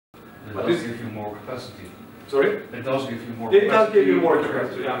It does give you more capacity. Sorry? It does give you more capacity. It capacity. does give you more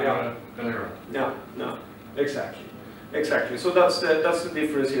capacity, yeah. Galera. Yeah, no, exactly. Exactly. So that's the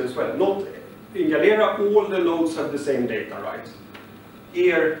difference here as well. Not in Galera, all the nodes have the same data, right?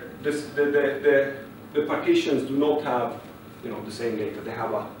 Here, the partitions do not have, the same data. They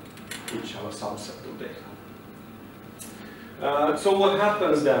have each have a subset of data. So what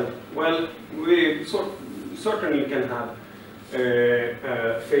happens then? Well, we certainly can have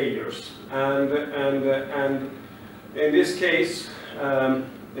failures, and in this case,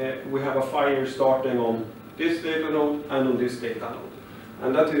 we have a fire starting on this data node and on this data node,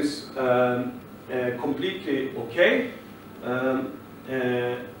 and that is completely okay.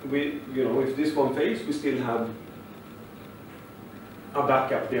 If this one fails, we still have a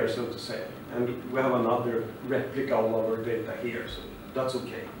backup there, so to say, and we have another replica of our data here, so that's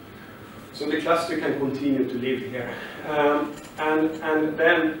okay. So the cluster can continue to live here, and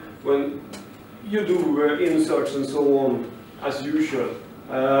then when you do inserts and so on as usual,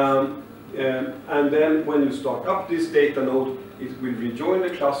 and then when you start up this data node, it will rejoin the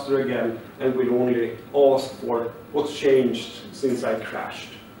cluster again and will only ask for what's changed since I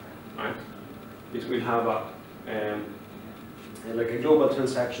crashed. Right? It will have like a global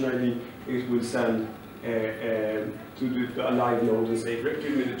transaction ID. It will send to a live node and say,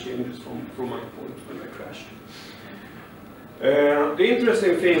 give me the changes from my point when I crashed. The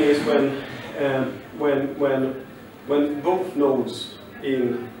interesting thing is when both nodes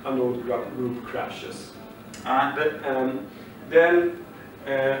in a node group crashes, and then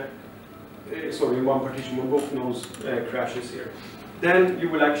sorry, in one partition when both nodes crashes here, then you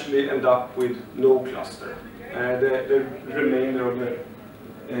will actually end up with no cluster. The remainder of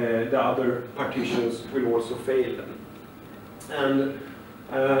the other partitions will also fail then. And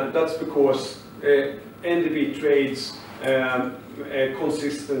that's because NDB trades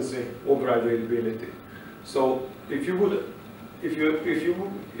consistency over availability. So if you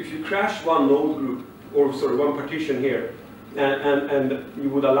crash one node group, or sorry, one partition here, and you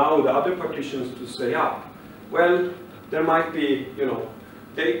would allow the other partitions to stay up, well, there might be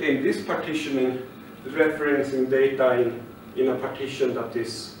data in this partitioning referencing data in a partition that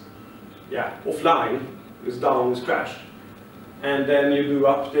is offline, is down, is crashed, and then you do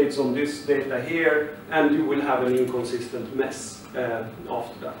updates on this data here, and you will have an inconsistent mess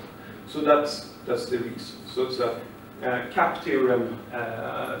after that. So that's the reason. So it's a cap theorem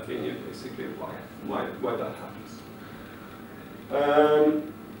thing is basically why that happens.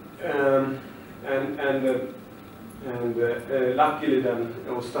 Luckily then,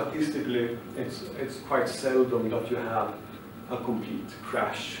 or statistically, it's quite seldom that you have a complete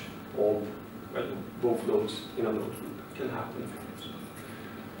crash of both nodes in a node group. It can happen.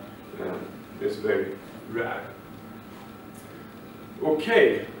 It's very rare.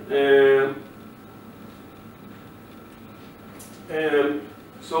 Okay.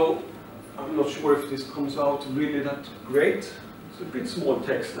 So I'm not sure if this comes out really that great. It's a bit small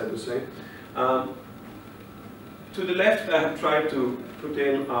text, I would say. To the left, I have tried to put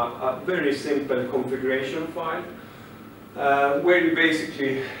in a very simple configuration file, where you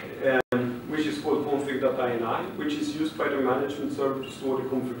basically, which is called config.ini, which is used by the management server to store the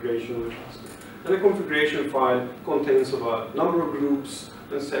configuration of the cluster. And the configuration file contains of a number of groups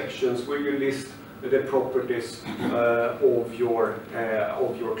and sections where you list the properties of your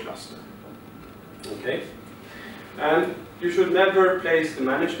cluster. Okay, and you should never place the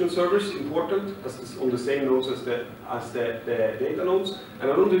management servers, important, as it's on the same nodes as the data nodes.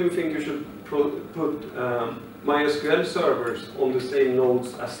 And I don't even think you should put MySQL servers on the same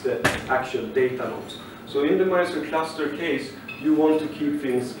nodes as the actual data nodes. So in the MySQL cluster case, you want to keep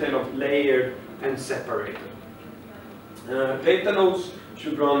things kind of layered and separated. Data nodes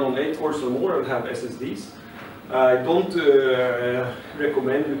should run on 8 cores or more and have SSDs. I don't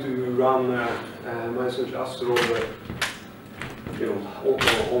recommend you to run MySQL cluster over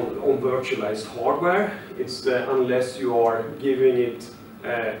on virtualized hardware. It's unless you are giving it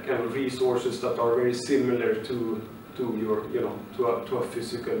kind of resources that are very similar to your to a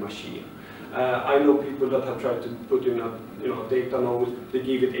physical machine. I know people that have tried to put in a data node. They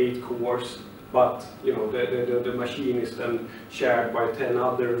give it 8 cores, but the machine is then shared by 10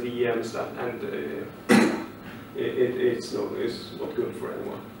 other VMs, and it's not good for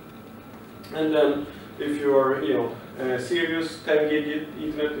anyone. And then if you are serious, 10 gig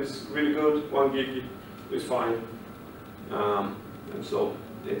Ethernet is really good. 1 gig is fine. And so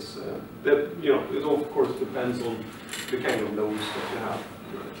it's it of course depends on the kind of nodes that you have.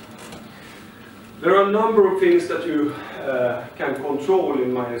 There are a number of things that you can control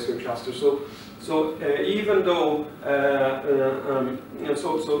in MySQL cluster. So So even though,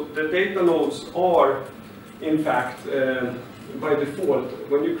 so the data nodes are, in fact, by default,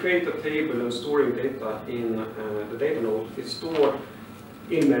 when you create a table and storing data in the data node, it's stored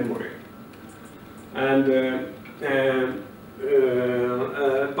in memory. And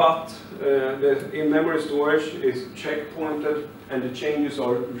but the in-memory storage is checkpointed, and the changes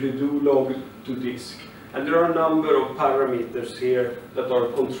are redo logged to disk. And there are a number of parameters here that are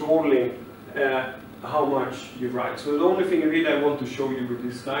controlling how much you write. So the only thing really I want to show you with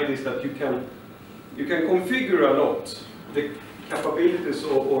this slide is that you can configure a lot the capabilities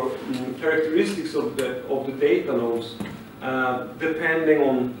or characteristics of the data nodes depending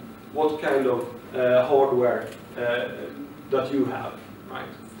on what kind of hardware that you have, right?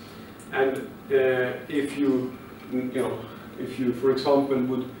 And if you for example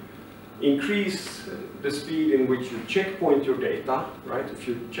would increase the speed in which you checkpoint your data, right? If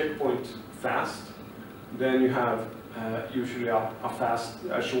you checkpoint fast, then you have usually a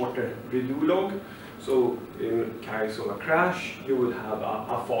shorter redo log. So in case of a crash, you would have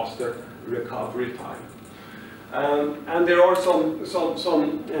a faster recovery time. And there are some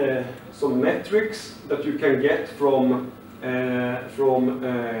metrics that you can get from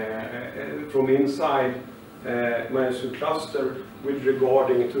inside MySQL Cluster with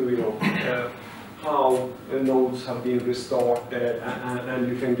regarding to how nodes have been restarted, and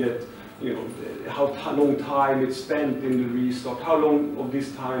you can get how long time it's spent in the restart, how long of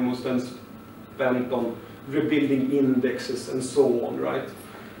this time was then spent on rebuilding indexes and so on, right?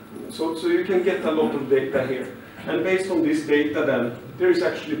 So you can get a lot of data here. And based on this data then, there is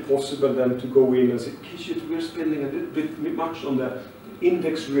actually possible then to go in and say, okay, shit, we're spending a little bit much on the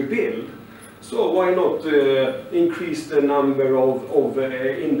index rebuild. So why not increase the number of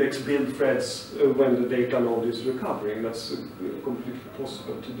index build threads when the data node is recovering? That's completely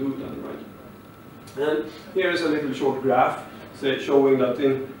possible to do then, right? And here is a little short graph showing that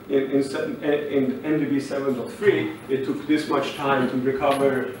in NDB 7.3 it took this much time to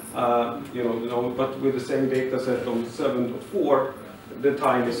recover, but with the same data set on 7.4 the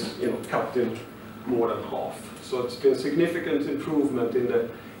time is cut in more than half. So it's been significant improvement in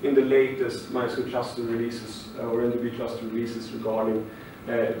the latest MySQL Cluster releases or NDB Cluster releases regarding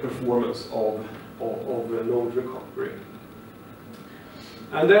performance of node recovery.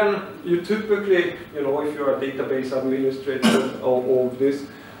 And then you typically, if you're a database administrator of this,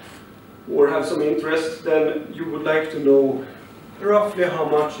 or have some interest, then you would like to know roughly how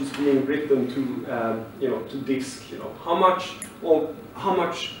much is being written to disk. How much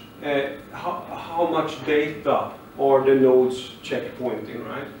data are the nodes checkpointing,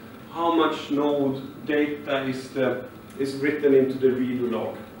 right? How much node data is written into the redo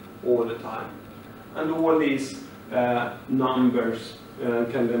log all the time, and all these numbers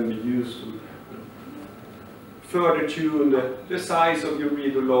can then be used to further tune the size of your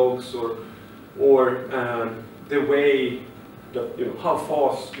redo logs or the way that how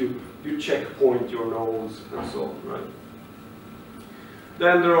fast you checkpoint your nodes and so on, right?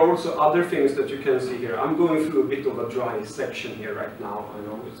 Then there are also other things that you can see here. I'm going through a bit of a dry section here right now. I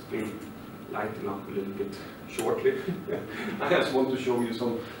know it's been lighting up a little bit shortly. I just want to show you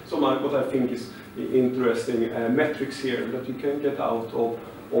some what I think is interesting metrics here that you can get out of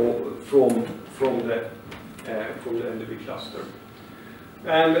from the NDB cluster.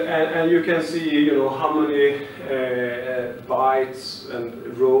 And you can see how many bytes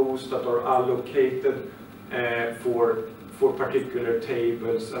and rows that are allocated for particular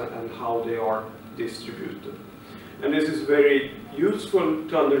tables and how they are distributed. And this is very useful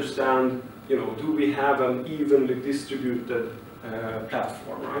to understand, do we have an evenly distributed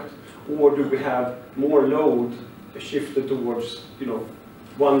platform, right? Or do we have more load shifted towards,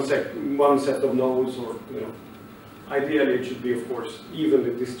 one set of nodes, or, ideally it should be, of course,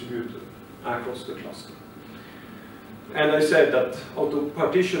 evenly distributed across the cluster. And I said that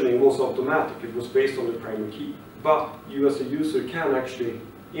auto-partitioning was automatic, it was based on the primary key. But you as a user can actually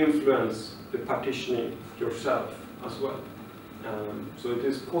influence the partitioning yourself as well. So it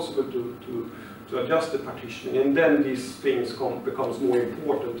is possible to adjust the partitioning, and then these things becomes more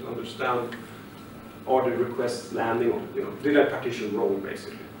important to understand. Are the requests landing on, did I partition wrong,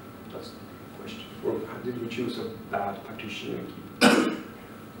 basically? That's the question. Or did we choose a bad partitioning key?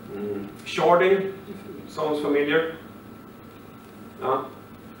 Sharding sounds familiar.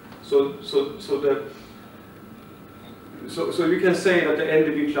 So you can say that the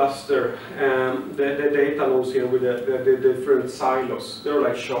NDB cluster, the data nodes here with the different silos, they're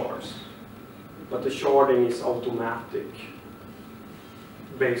like shards. But the sharding is automatic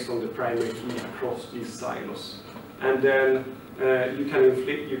based on the primary key across these silos. And then you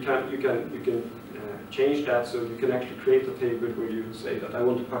can change that, so you can actually create a table where you say that I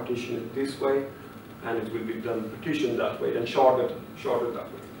want to partition it this way, and it will be done partitioned that way, and sharded that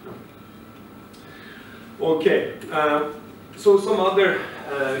way. Okay, so some other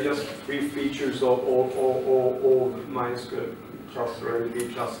just brief features of MySQL Cluster,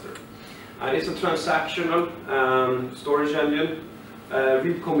 NDB Cluster. It's a transactional storage engine,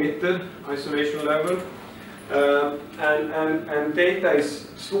 read committed isolation level, and data is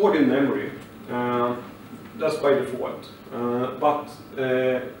stored in memory. That's by default, but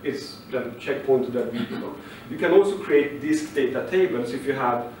it's then checkpointed at readable. You can also create disk data tables if you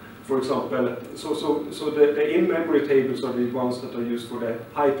have, for example, so the in-memory tables are the ones that are used for the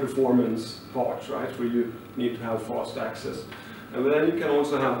high-performance parts, right, where you need to have fast access. And then you can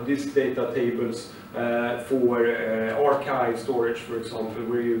also have disk data tables for archive storage, for example,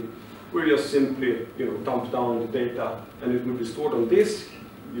 where you just simply dump down the data and it will be stored on disk.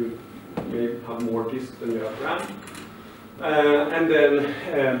 You may have more disk than you have RAM. And then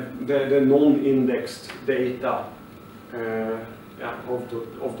the non-indexed data of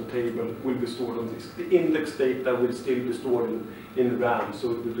the table will be stored on disk. The indexed data will still be stored in RAM,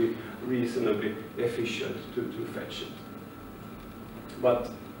 so it will be reasonably efficient to fetch it. But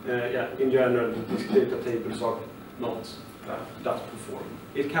in general, the disk data tables are not that performant.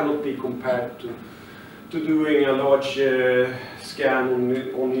 It cannot be compared to doing a large scan on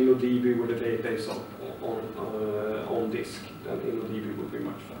NDB where the data is on disk. Then NDB would be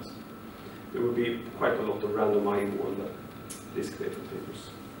much faster. There would be quite a lot of random IO on the disk data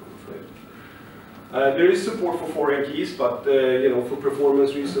tables, I'm afraid. There is support for foreign keys, but for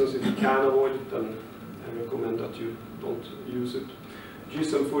performance reasons, if you can avoid it, then I recommend that you don't use it.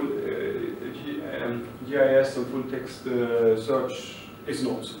 GIS and full text search is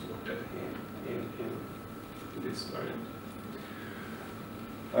not supported in this variant.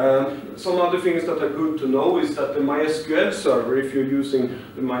 Some other things that are good to know is that the MySQL server, if you're using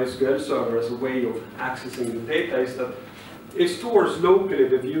the MySQL server as a way of accessing the data, is that it stores locally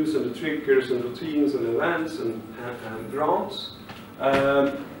the views and the triggers and routines and events and grants.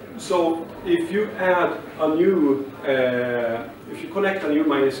 So if you add a new, if you connect a new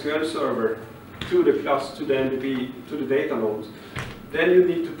MySQL server to the cluster, to the NDB, to the data nodes, then you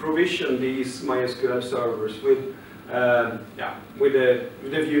need to provision these MySQL servers with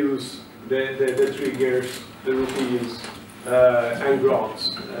the views, the triggers, the routines, and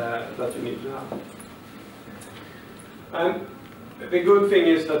grants that you need to have. And the good thing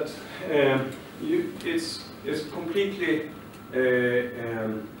is that it's completely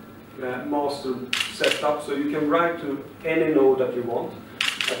master set up, so you can write to any node that you want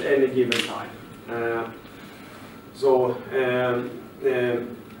at any given time.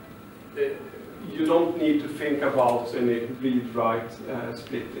 You don't need to think about any read-write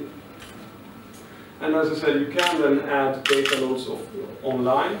splitting. And as I said, you can then add data nodes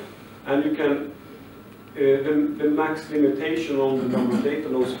online, and you can the max limitation on the number of data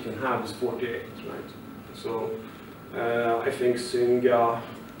nodes you can have is 48, right? So I think Synga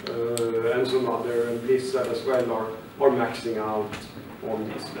and some other, and Blizzard as well, are maxing out on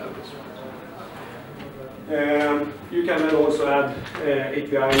these levels. You can then also add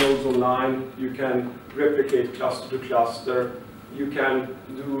API nodes online. You can replicate cluster to cluster. You can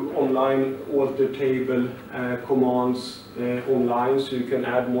do online alter table commands online, so you can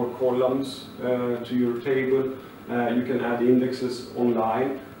add more columns to your table. You can add indexes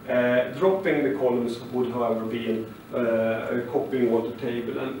online. Dropping the columns would, however, be copying alter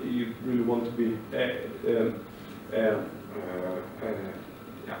table, and you really want to be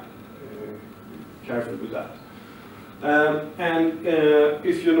careful with that.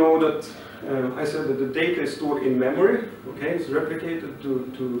 If you know that I said that the data is stored in memory, okay, it's replicated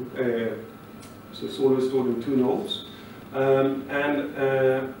so it's always stored in 2 nodes.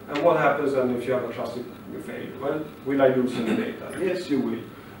 And what happens then if you have a cluster failure? Well, will I lose any data? Yes, you will.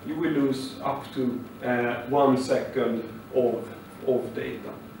 You will lose up to 1 second of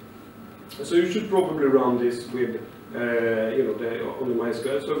data. So you should probably run this with on the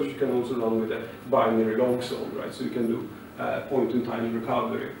MySQL service. You can also run with a binary log zone, right? So you can do point-in-time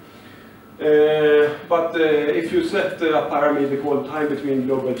recovery. But if you set a parameter called time between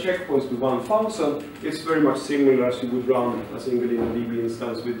global checkpoints to 1000, it's very much similar as you would run a single NDB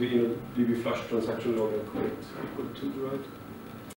instance with the NDB flush transaction log and commit equal to, right?